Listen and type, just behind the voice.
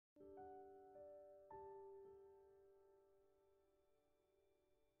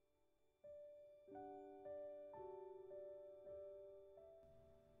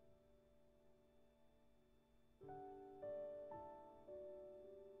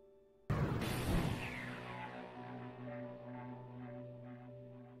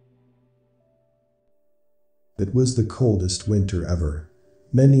It was the coldest winter ever.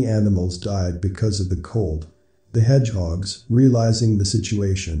 Many animals died because of the cold. The hedgehogs, realizing the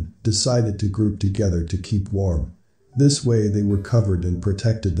situation, decided to group together to keep warm. This way they were covered and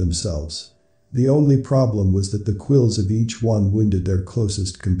protected themselves. The only problem was that the quills of each one wounded their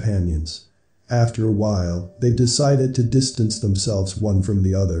closest companions. After a while, they decided to distance themselves one from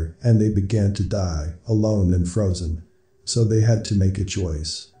the other, and they began to die, alone and frozen. So they had to make a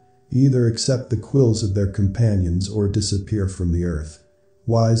choice. Either accept the quills of their companions or disappear from the earth.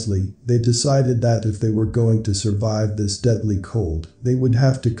 Wisely, they decided that if they were going to survive this deadly cold, they would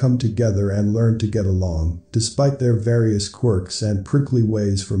have to come together and learn to get along, despite their various quirks and prickly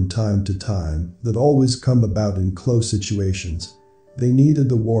ways from time to time that always come about in close situations. They needed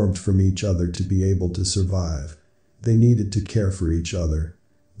the warmth from each other to be able to survive. They needed to care for each other.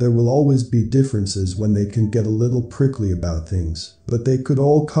 There will always be differences when they can get a little prickly about things, but they could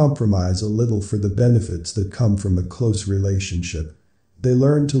all compromise a little for the benefits that come from a close relationship. They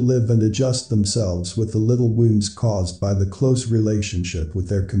learned to live and adjust themselves with the little wounds caused by the close relationship with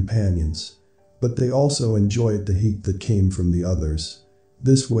their companions. But they also enjoyed the heat that came from the others.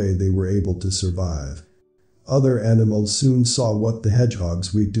 This way they were able to survive. Other animals soon saw what the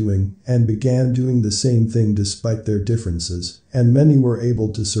hedgehogs were doing and began doing the same thing despite their differences, and many were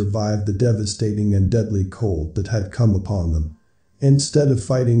able to survive the devastating and deadly cold that had come upon them. Instead of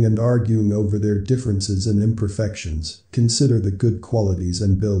fighting and arguing over their differences and imperfections, consider the good qualities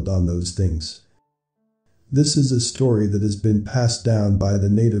and build on those things. This is a story that has been passed down by the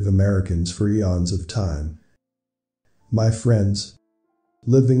Native Americans for eons of time. My friends,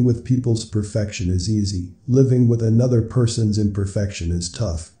 living with people's perfection is easy. Living with another person's imperfection is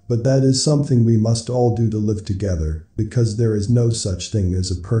tough, but that is something we must all do to live together, because there is no such thing as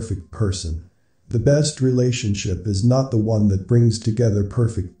a perfect person. The best relationship is not the one that brings together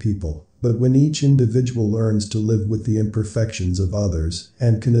perfect people, but when each individual learns to live with the imperfections of others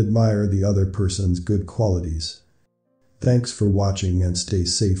and can admire the other person's good qualities. Thanks for watching and stay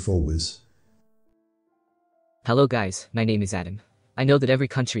safe always. Hello guys, my name is Adam. I know that every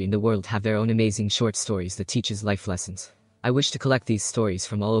country in the world have their own amazing short stories that teaches life lessons. I wish to collect these stories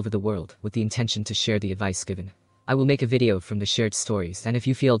from all over the world with the intention to share the advice given. I will make a video from the shared stories, and if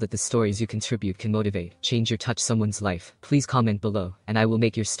you feel that the stories you contribute can motivate, change or touch someone's life, please comment below and I will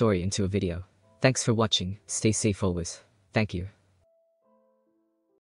make your story into a video. Thanks for watching, stay safe always. Thank you.